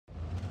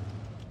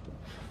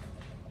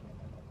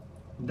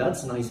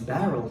That's a nice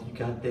barrel you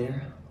got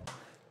there.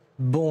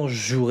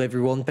 Bonjour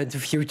everyone,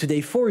 Pantoufleee here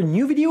today for a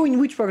new video in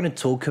which we're going to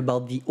talk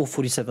about the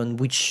O-47,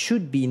 which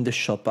should be in the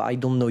shop. I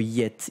don't know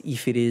yet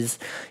if it is.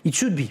 It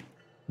should be,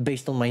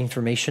 based on my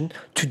information.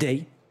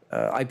 Today,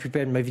 I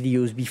prepared my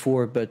videos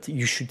before, but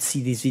you should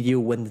see this video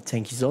when the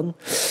tank is on.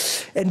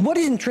 And what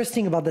is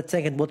interesting about that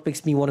tank and what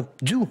makes me want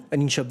to do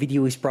an in-shop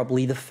video is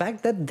probably the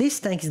fact that this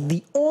tank is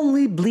the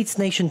only Blitz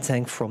Nation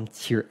tank from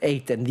tier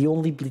 8 and the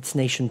only Blitz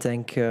Nation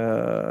tank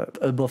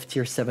above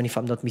tier 7 if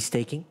I'm not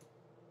mistaken.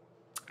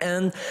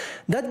 And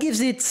that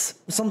gives it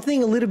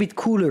something a little bit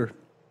cooler,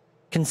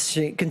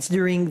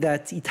 considering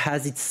that it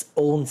has its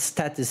own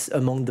status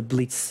among the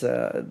Blitz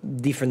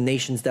different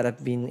nations that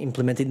have been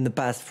implemented in the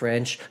past,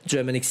 French,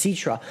 German,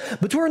 etc.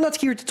 But we're not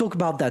here to talk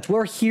about that.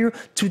 We're here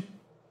to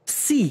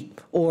see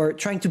or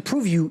trying to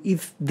prove you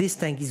if this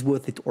tank is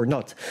worth it or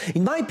not.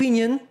 In my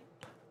opinion,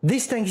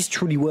 this tank is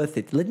truly worth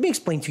it. Let me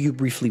explain to you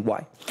briefly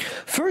why.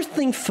 First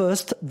thing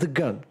first, the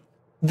gun.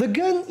 The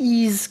gun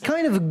is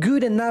kind of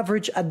good and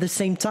average at the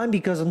same time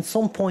because on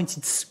some points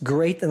it's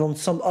great and on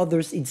some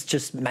others it's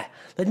just meh.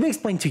 Let me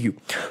explain to you.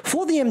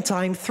 For the M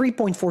time,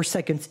 3.4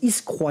 seconds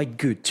is quite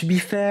good. To be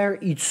fair,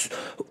 it's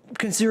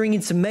considering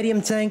it's a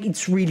medium tank,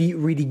 it's really,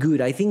 really good.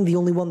 I think the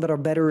only one that are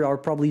better are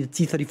probably the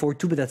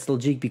T-34-2, but that's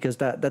logic because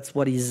that's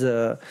what is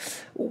the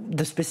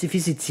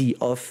specificity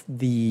of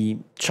the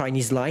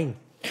Chinese line.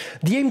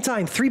 The aim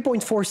time,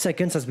 3.4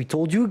 seconds, as we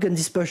told you. Gun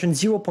dispersion,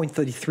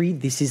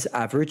 0.33. This is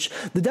average.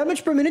 The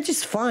damage per minute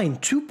is fine,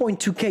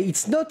 2.2k.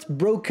 It's not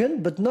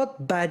broken, but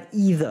not bad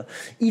either.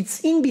 It's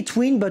in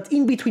between, but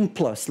in between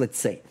plus, let's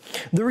say.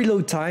 The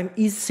reload time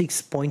is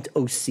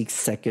 6.06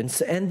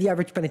 seconds. And the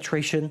average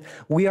penetration,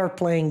 we are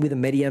playing with a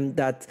medium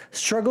that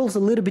struggles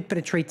a little bit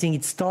penetrating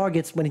its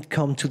targets when it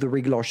comes to the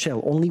regular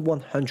shell, only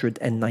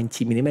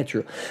 190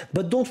 millimeter.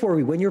 But don't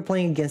worry, when you're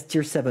playing against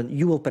tier 7,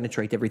 you will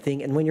penetrate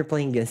everything. And when you're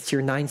playing against tier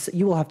 9,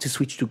 you will have to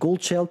switch to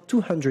gold shell,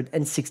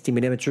 260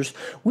 millimeters,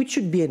 which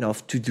should be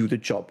enough to do the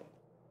job.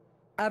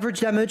 Average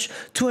damage,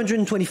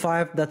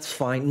 225, that's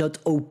fine. Not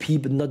OP,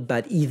 but not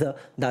bad either.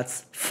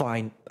 That's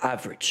fine,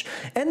 average.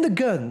 And the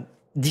gun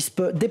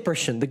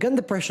depression, the gun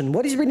depression,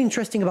 what is really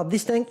interesting about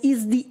this tank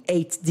is the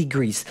 8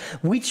 degrees,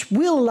 which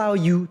will allow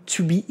you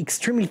to be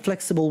extremely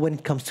flexible when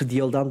it comes to the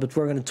hold down, but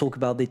we're going to talk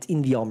about it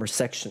in the armor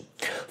section.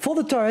 For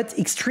the turret,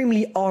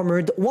 extremely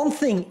armored. One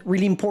thing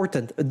really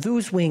important,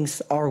 those wings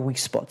are weak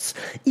spots.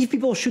 If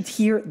people shoot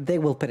here, they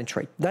will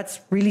penetrate. That's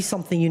really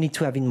something you need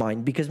to have in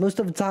mind because most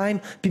of the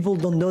time people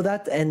don't know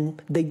that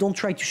and they don't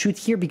try to shoot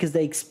here because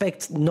they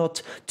expect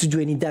not to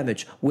do any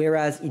damage.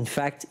 Whereas in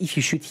fact, if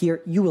you shoot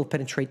here, you will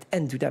penetrate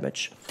and do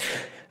damage.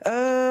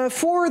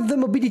 For the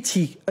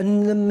mobility,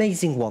 an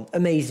amazing one,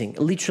 amazing.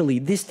 Literally,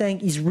 this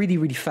tank is really,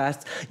 really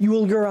fast. You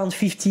will go around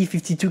 50,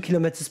 52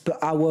 kilometers per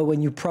hour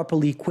when you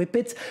properly equip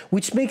it,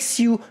 which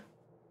makes you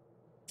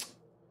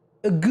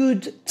a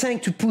good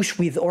tank to push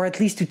with, or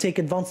at least to take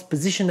advanced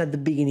position at the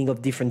beginning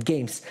of different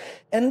games.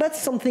 And that's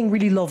something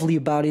really lovely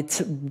about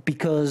it,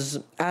 because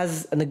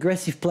as an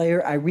aggressive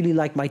player, I really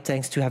like my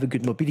tanks to have a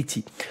good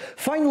mobility.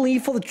 Finally,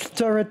 for the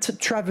turret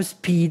traverse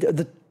speed,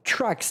 the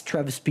tracks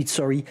traverse speed,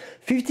 sorry,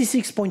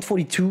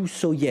 56.42.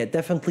 So yeah,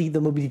 definitely the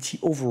mobility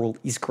overall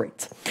is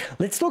great.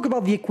 Let's talk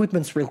about the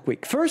equipments real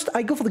quick. First,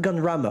 I go for the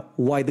gun rammer.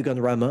 Why the gun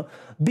rammer?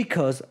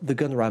 Because the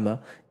gun rammer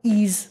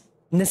is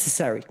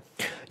necessary.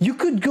 You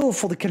could go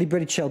for the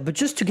calibrated shell, but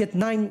just to get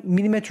 9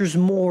 millimeters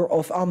more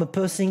of armor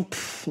piercing,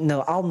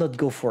 no, I'll not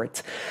go for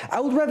it. I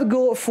would rather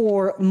go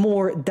for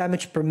more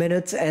damage per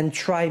minute and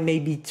try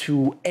maybe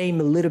to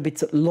aim a little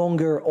bit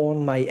longer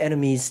on my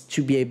enemies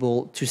to be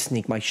able to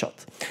sneak my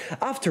shot.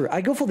 After, I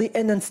go for the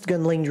enhanced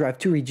gun lane drive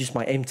to reduce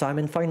my aim time,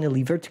 and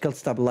finally vertical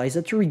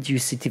stabilizer to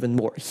reduce it even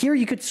more. Here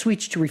you could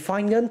switch to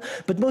refined gun,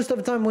 but most of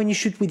the time when you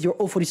shoot with your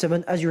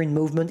O-47 as you're in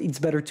movement, it's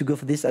better to go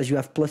for this as you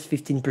have plus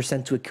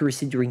 15% to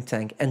accuracy during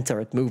tank and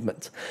turret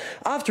movement.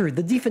 After,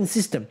 the defense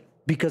system,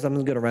 because I'm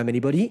not going to ram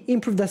anybody.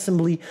 Improved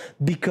assembly,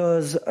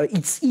 because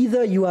it's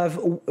either you have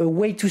a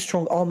way too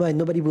strong armor and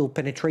nobody will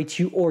penetrate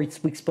you, or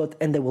it's weak spot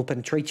and they will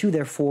penetrate you.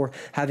 Therefore,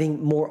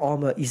 having more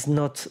armor is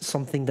not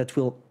something that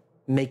will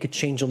make a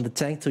change on the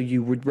tank, so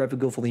you would rather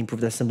go for the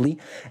improved assembly.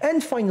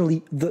 And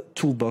finally, the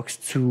toolbox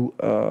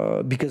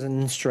to because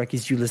an strike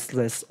is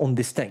useless on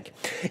this tank.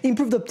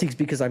 Improved optics,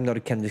 because I'm not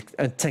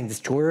a tank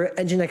destroyer.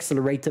 Engine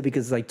accelerator,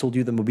 because as I told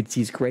you, the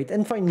mobility is great.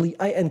 And finally,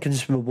 high-end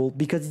consumable,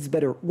 because it's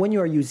better when you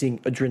are using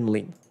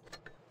adrenaline.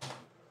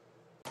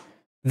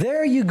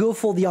 There you go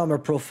for the armor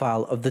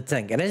profile of the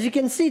tank, and as you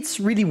can see, it's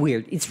really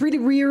weird. It's really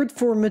weird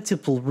for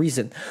multiple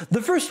reasons.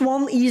 The first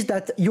one is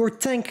that your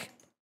tank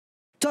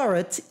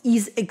turret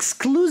is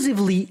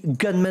exclusively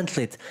gun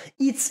mantlet.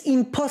 It's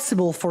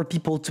impossible for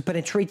people to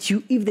penetrate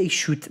you if they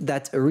shoot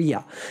that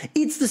area.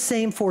 It's the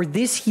same for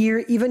this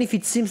here, even if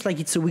it seems like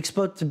it's a weak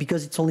spot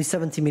because it's only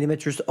 70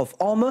 millimeters of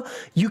armor,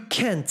 you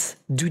can't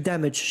do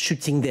damage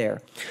shooting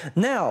there.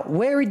 Now,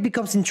 where it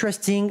becomes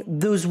interesting,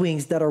 those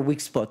wings that are weak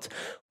spot.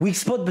 Weak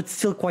spot, but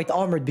still quite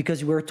armored,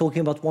 because we're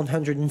talking about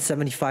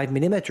 175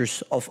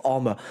 millimeters of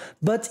armor.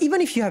 But even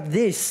if you have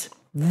this,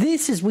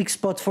 This is weak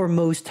spot for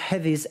most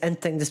heavies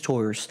and tank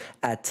destroyers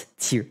at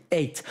tier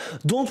 8.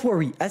 Don't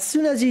worry, as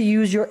soon as you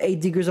use your 8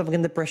 degrees of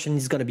gun depression,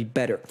 it's gonna be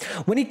better.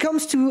 When it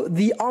comes to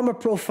the armor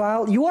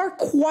profile, you are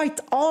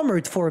quite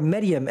armored for a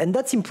medium, and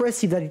that's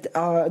impressive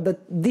that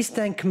this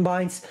tank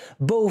combines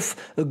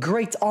both a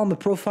great armor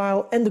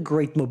profile and a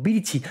great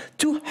mobility.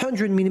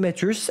 200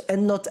 millimeters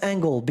and not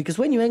angle, because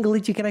when you angle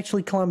it, you can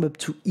actually climb up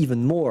to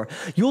even more.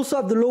 You also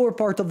have the lower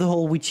part of the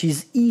hull, which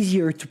is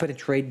easier to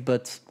penetrate,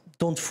 but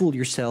don't fool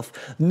yourself.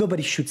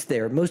 Nobody shoots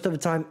there. Most of the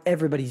time,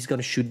 everybody's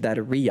gonna shoot that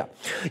area.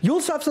 You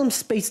also have some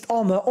spaced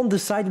armor on the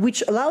side,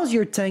 which allows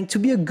your tank to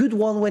be a good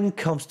one when it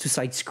comes to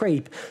side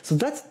scrape. So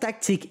that's a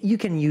tactic you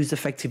can use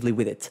effectively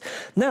with it.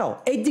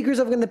 Now, 8 degrees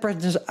of gun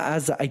depression,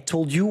 as I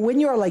told you, when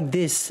you are like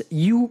this,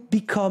 you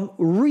become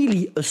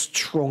really a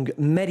strong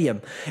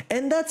medium.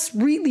 And that's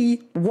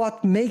really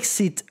what makes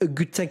it a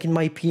good tank in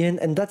my opinion,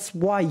 and that's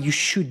why you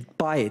should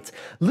buy it.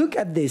 Look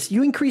at this.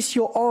 You increase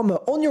your armor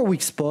on your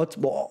weak spot.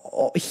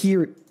 Well, here,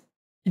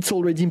 it's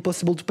already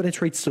impossible to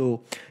penetrate,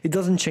 so it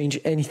doesn't change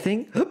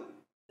anything.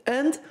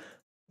 And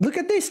look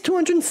at this,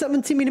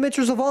 270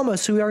 millimeters of armor,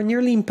 so we are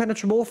nearly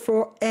impenetrable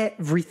for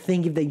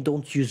everything if they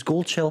don't use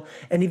gold shell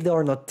and if they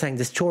are not tank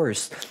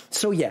destroyers.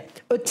 So yeah,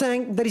 a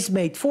tank that is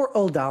made for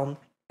all down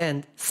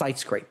and side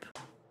scrape.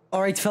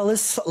 Alright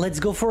fellas, let's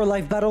go for a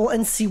live battle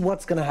and see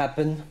what's gonna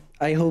happen.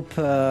 I hope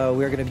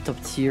we're gonna be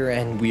top tier,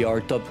 and we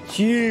are top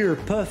tier.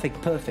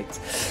 Perfect, perfect.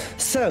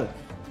 So,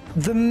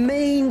 the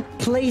main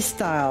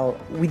playstyle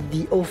with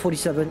the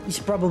O-47 is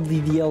probably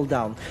the L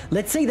down.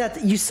 Let's say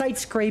that you side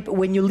scrape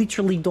when you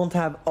literally don't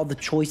have other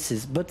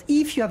choices. But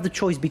if you have the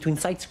choice between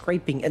side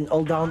scraping and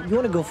L down, you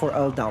want to go for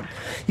L down.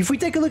 If we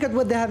take a look at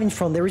what they have in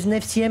front, there is an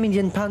FCM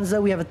Indian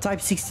Panzer, we have a Type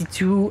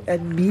 62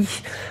 and B.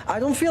 I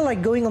don't feel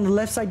like going on the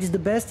left side is the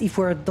best if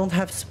we don't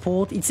have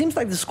support. It seems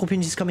like the Scorpion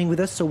is coming with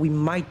us, so we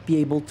might be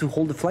able to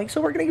hold the flank,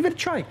 so we're gonna give it a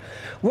try.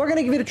 We're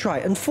gonna give it a try.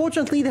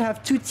 Unfortunately, they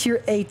have 2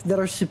 tier 8 that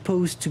are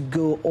supposed to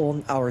go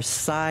on our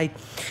side.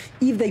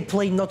 If they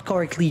play not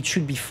correctly, it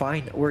should be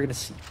fine. We're gonna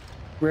see.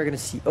 We're gonna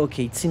see.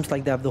 Okay, it seems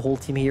like they have the whole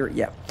team here.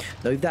 Yeah.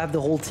 No, if they have the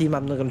whole team,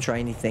 I'm not gonna try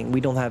anything. We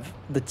don't have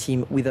the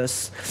team with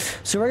us.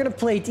 So we're gonna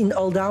play it in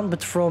all down,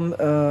 but from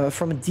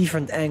a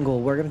different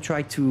angle. We're gonna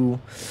try to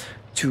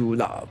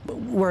no,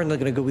 we're not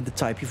gonna go with the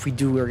type. If we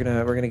do, we're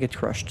gonna get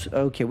crushed.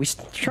 Okay, we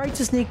try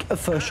to sneak a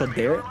first shot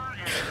there.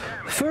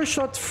 First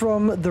shot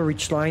from the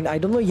ridge line. I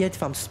don't know yet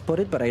if I'm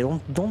spotted, but I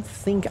don't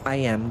think I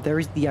am. There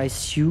is the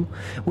ISU.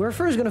 We're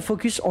first gonna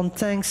focus on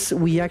tanks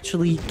we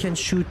actually can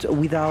shoot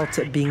without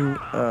being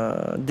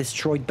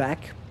destroyed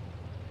back.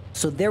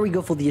 So there we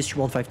go for the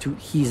SU-152.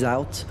 He's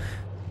out.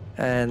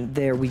 And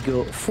there we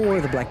go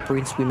for the Black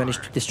Prince. We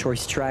managed to destroy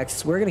his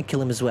tracks. We're gonna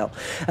kill him as well.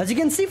 As you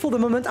can see, for the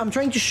moment, I'm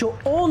trying to show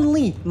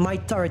only my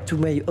turret to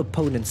my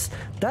opponents.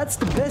 That's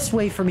the best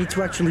way for me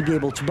to actually be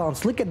able to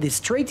bounce. Look at this,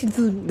 straight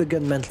into the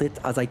gun mantlet,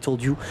 as I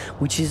told you,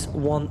 which is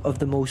one of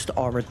the most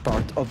armored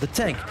part of the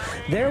tank.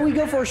 There we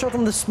go for a shot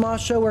on the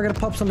Smasher. We're gonna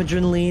pop some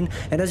adrenaline.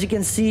 And as you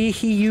can see,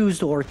 he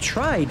used or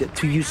tried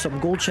to use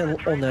some gold shell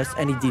on us,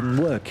 and it didn't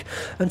work.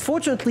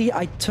 Unfortunately,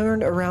 I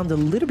turned around a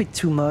little bit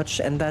too much,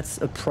 and that's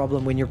a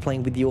problem when you're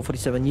playing with the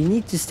O-47. You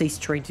need to stay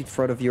straight in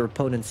front of your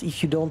opponents.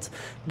 If you don't,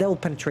 they'll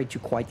penetrate you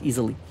quite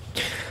easily.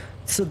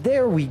 So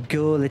there we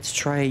go. Let's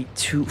try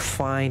to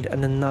find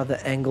another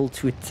angle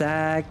to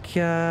attack.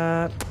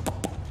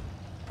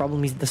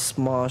 Problem is the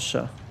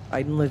Smasher.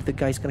 I don't know if the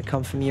guy's gonna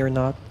come for me or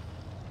not.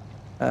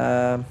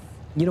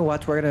 You know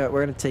what? We're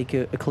gonna take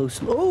a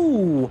close.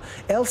 Oh,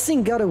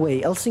 Elsing got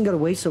away. Elsing got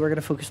away, so we're gonna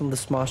focus on the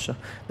Smasher.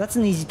 That's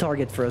an easy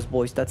target for us,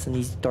 boys. That's an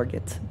easy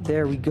target.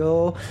 There we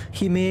go.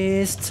 He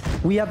missed.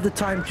 We have the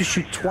time to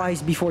shoot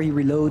twice before he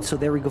reloads. So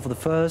there we go for the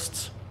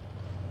first.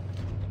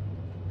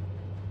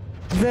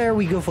 There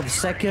we go for the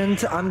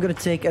second. I'm gonna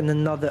take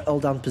another L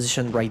down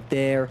position right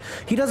there.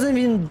 He doesn't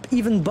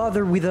even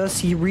bother with us.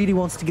 He really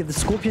wants to get the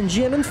Scorpion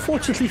G, and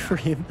unfortunately for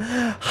him,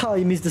 how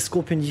he missed the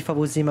Scorpion G. If I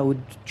was him, I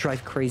would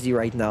drive crazy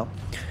right now.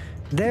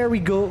 There we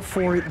go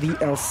for the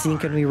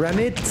L-Sync, and we ram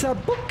it.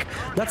 Book!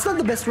 That's not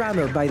the best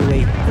rammer, by the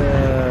way.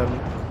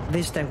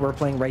 This tank we're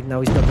playing right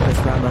now is not the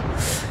best rammer.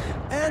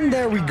 And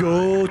there we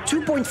go,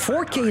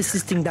 2.4k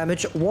assisting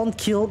damage, 1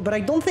 kill, but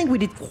I don't think we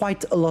did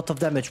quite a lot of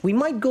damage. We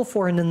might go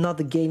for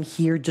another game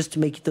here just to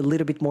make it a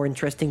little bit more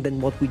interesting than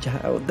what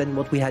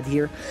we had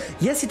here.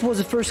 Yes, it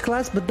was a first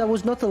class, but that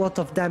was not a lot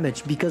of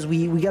damage because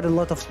we got a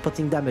lot of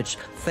spotting damage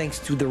thanks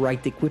to the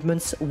right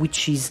equipments,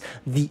 which is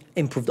the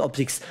improved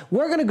optics.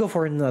 We're gonna go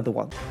for another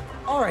one.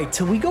 All right,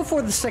 so we go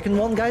for the second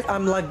one, guys.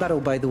 I'm live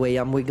battle, by the way.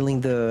 I'm wiggling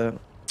the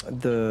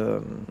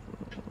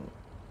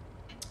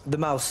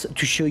mouse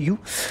to show you,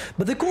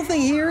 but the cool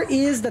thing here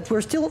is that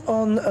we're still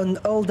on an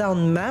all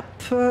down map.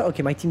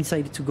 Okay, my team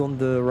decided to go on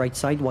the right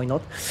side. Why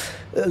not?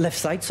 Left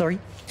side, sorry.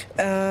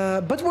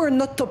 But we're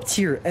not top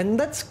tier, and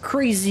that's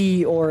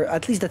crazy, or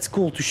at least that's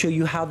cool to show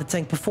you how the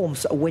tank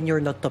performs when you're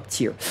not top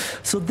tier.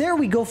 So there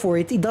we go for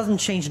it. It doesn't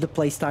change the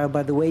playstyle,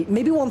 by the way.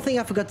 Maybe one thing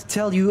I forgot to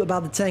tell you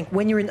about the tank: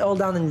 when you're in hold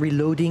down and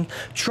reloading,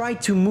 try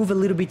to move a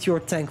little bit your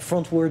tank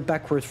frontward,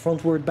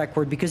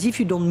 backward, because if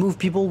you don't move,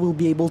 people will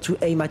be able to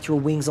aim at your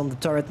wings on the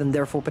turret and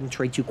therefore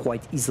penetrate you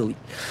quite easily.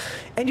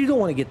 And you don't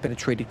want to get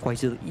penetrated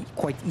quite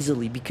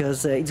easily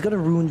because it's gonna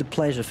ruin the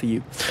pleasure for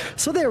you.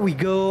 So there we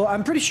go.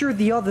 I'm pretty sure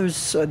the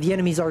others, the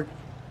enemies are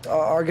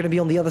gonna be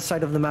on the other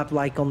side of the map,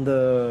 like on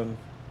the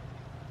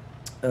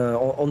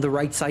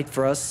right side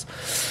for us.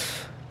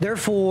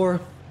 Therefore,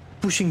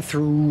 pushing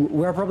through,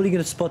 we're probably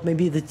gonna spot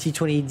maybe the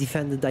T-20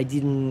 Defender that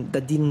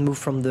didn't move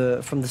from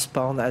the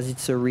spawn, as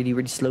it's a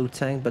really slow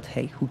tank. But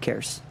hey, who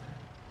cares?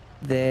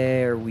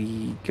 There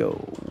we go.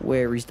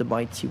 Where is the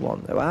mighty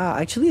one? Ah,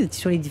 actually, the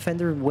T-20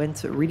 Defender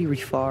went really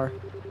far.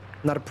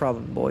 Not a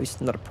problem,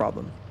 boys. Not a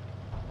problem.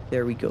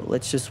 There we go.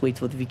 Let's just wait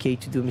for the VK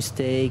to do a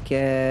mistake,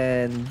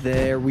 and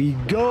there we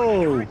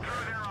go.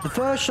 The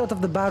first shot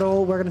of the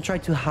battle. We're gonna try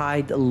to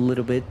hide a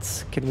little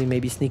bit. Can we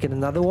maybe sneak in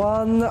another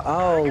one?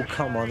 Oh,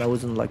 come on. I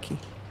was unlucky.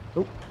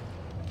 Oh.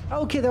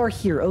 Okay, they are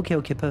here.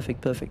 Okay,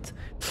 perfect.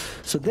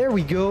 So there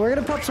we go. We're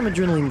gonna pop some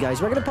adrenaline,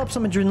 guys. We're gonna pop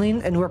some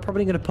adrenaline, and we're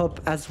probably gonna pop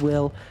as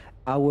well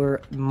our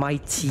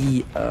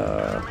mighty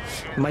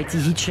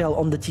heat shell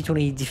on the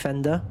T-20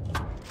 Defender.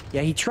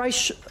 Yeah, he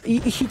tries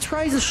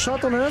a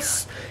shot on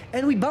us,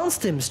 and we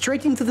bounced him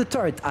straight into the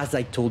turret. As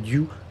I told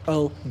you,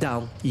 all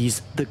down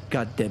is the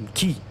goddamn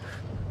key.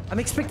 I'm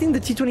expecting the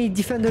T-20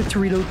 Defender to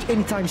reload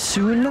anytime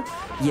soon.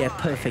 Yeah,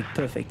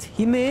 perfect.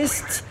 He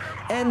missed,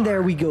 and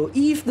there we go.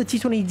 If the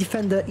T-20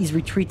 Defender is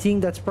retreating,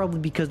 that's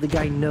probably because the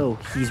guy knows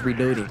he's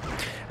reloading.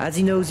 As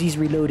he knows he's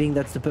reloading,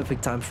 that's the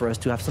perfect time for us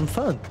to have some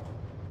fun.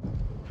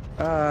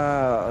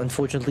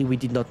 Unfortunately, we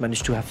did not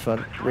manage to have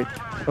fun. Rip.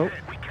 Oh.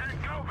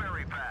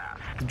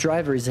 The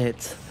driver is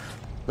hit.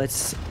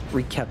 Let's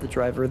recap the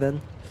driver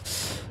then.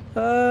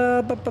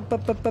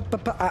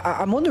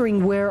 I'm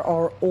wondering where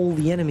are all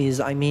the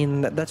enemies. I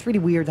mean, that's really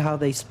weird how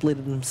they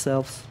split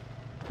themselves.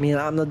 I mean,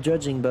 I'm not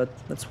judging, but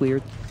that's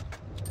weird.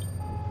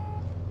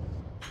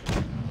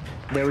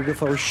 There we go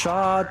for a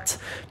shot.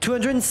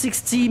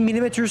 260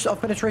 millimeters of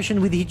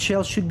penetration with the heat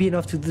shell should be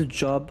enough to do the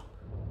job.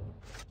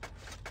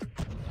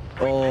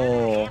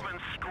 Oh.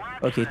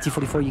 Okay,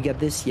 T-44, you get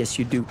this? Yes,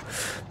 you do.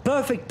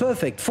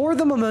 Perfect. For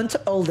the moment,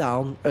 all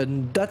down.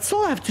 And that's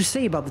all I have to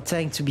say about the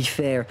tank, to be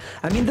fair.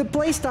 I mean, the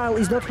playstyle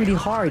is not really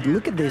hard.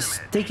 Look at this.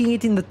 Taking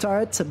it in the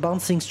turret,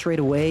 bouncing straight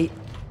away.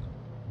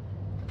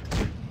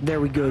 There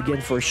we go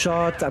again for a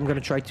shot. I'm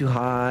gonna try to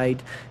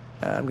hide.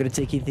 I'm gonna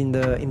take it in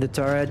the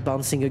turret,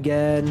 bouncing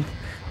again.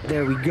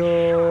 There we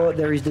go.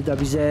 There is the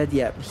WZ.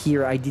 Yeah,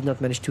 here I did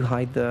not manage to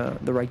hide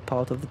the right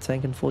part of the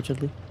tank,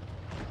 unfortunately.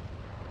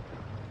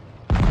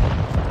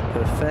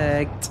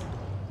 Perfect.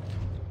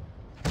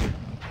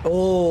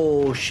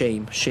 Oh,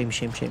 shame.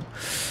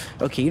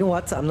 Okay, you know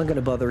what? I'm not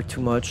gonna bother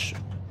too much.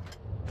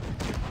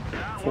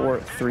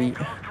 4, 3,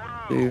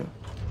 2.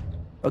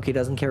 Okay,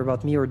 doesn't care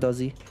about me, or does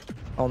he?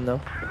 Oh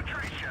no.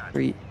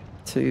 3,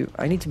 2.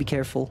 I need to be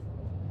careful.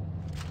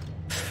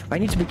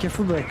 But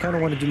I kind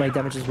of want to do my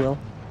damage as well.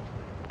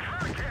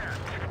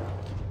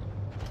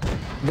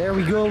 There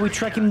we go, we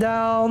track him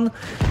down.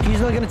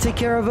 He's not gonna take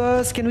care of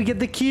us. Can we get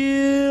the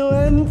kill?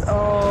 And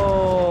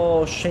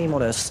oh, shame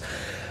on us.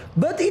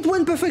 But it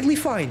went perfectly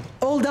fine.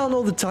 All down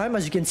all the time.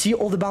 As you can see,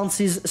 all the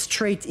bounces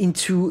straight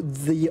into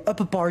the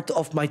upper part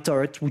of my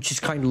turret, which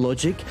is kind of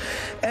logic.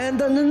 And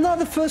then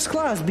another first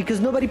class, because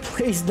nobody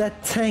plays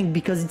that tank,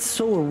 because it's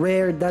so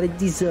rare that it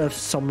deserves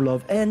some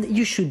love, and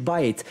you should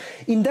buy it.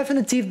 In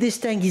definitive, this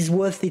tank is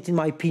worth it in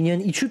my opinion.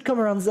 It should come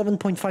around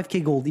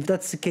 7.5k gold. If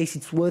that's the case,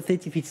 it's worth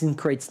it. If it's in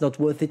crates, not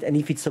worth it. And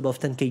if it's above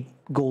 10k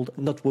gold,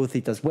 not worth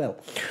it as well.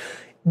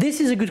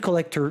 This is a good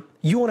collector.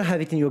 You want to have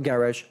it in your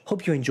garage.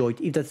 Hope you enjoyed.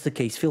 If that's the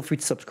case, feel free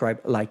to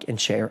subscribe, like, and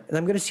share. And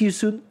I'm going to see you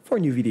soon for a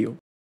new video.